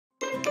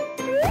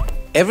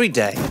Every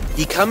day,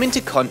 you come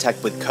into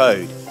contact with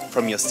code,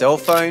 from your cell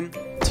phone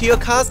to your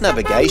car's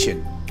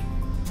navigation,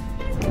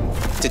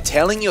 to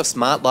telling your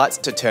smart lights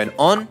to turn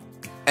on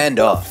and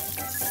off.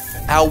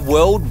 Our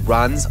world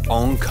runs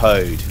on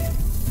code.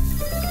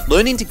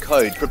 Learning to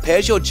code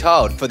prepares your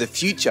child for the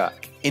future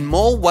in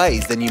more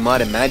ways than you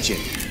might imagine.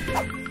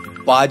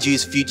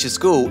 BYJU'S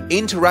FutureSchool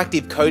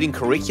interactive coding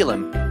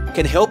curriculum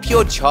can help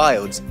your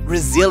child's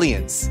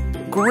resilience,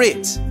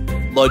 grit,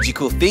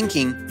 logical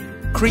thinking,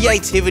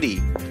 creativity,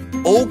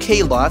 all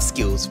key life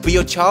skills for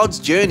your child's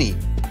journey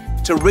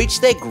to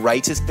reach their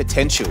greatest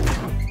potential.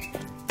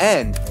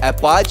 And at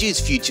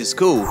BYJU'S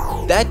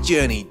FutureSchool, that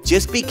journey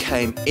just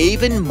became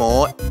even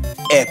more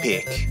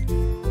epic.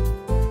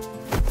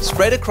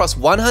 Spread across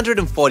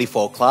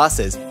 144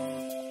 classes,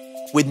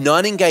 with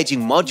 9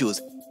 engaging modules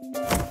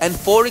and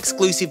 4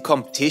 exclusive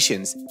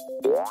competitions,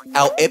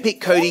 our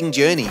epic coding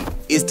journey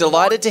is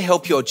delighted to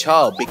help your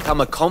child become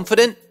a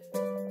confident,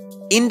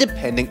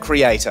 independent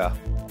creator.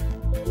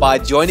 By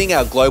joining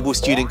our global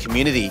student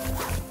community,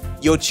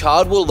 your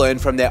child will learn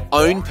from their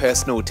own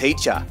personal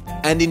teacher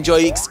and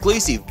enjoy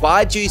exclusive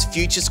BYJU'S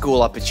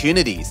FutureSchool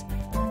opportunities,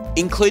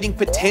 including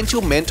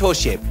potential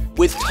mentorship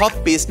with top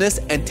business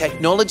and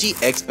technology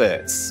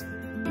experts.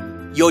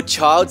 Your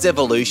child's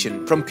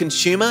evolution from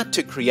consumer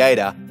to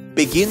creator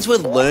begins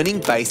with learning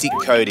basic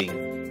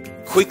coding,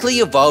 quickly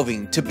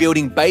evolving to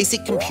building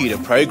basic computer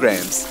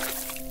programs.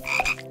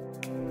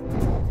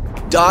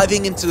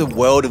 Diving into the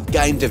world of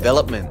game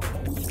development,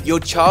 your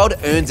child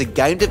earns a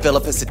Game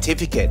Developer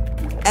Certificate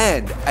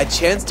and a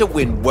chance to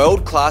win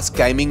world-class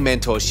gaming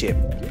mentorship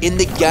in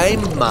the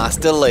Game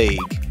Master League.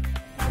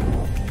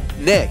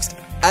 Next,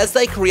 as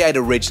they create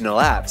original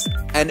apps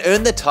and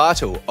earn the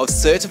title of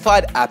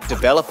Certified App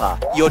Developer,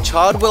 your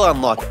child will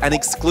unlock an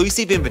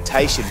exclusive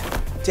invitation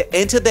to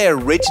enter their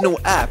original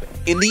app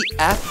in the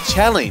App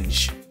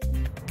Challenge.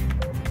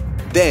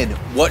 Then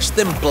watch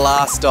them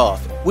blast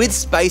off with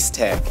space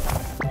tech,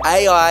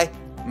 AI,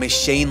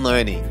 machine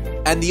learning,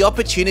 and the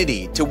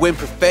opportunity to win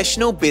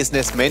professional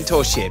business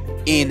mentorship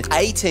in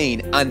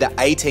 18 Under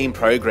 18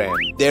 program.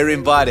 They're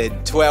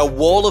invited to our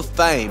Wall of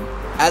Fame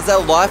as a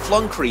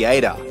lifelong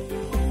creator.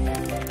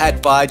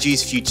 At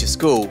BYJU'S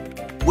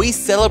FutureSchool, we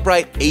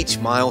celebrate each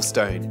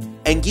milestone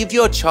and give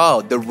your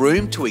child the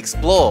room to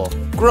explore,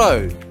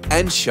 grow,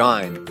 and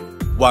shine.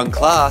 One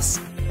class,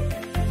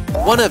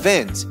 one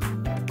event,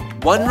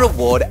 one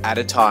reward at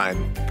a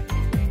time.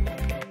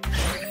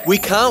 We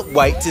can't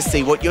wait to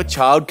see what your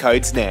child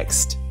codes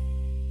next.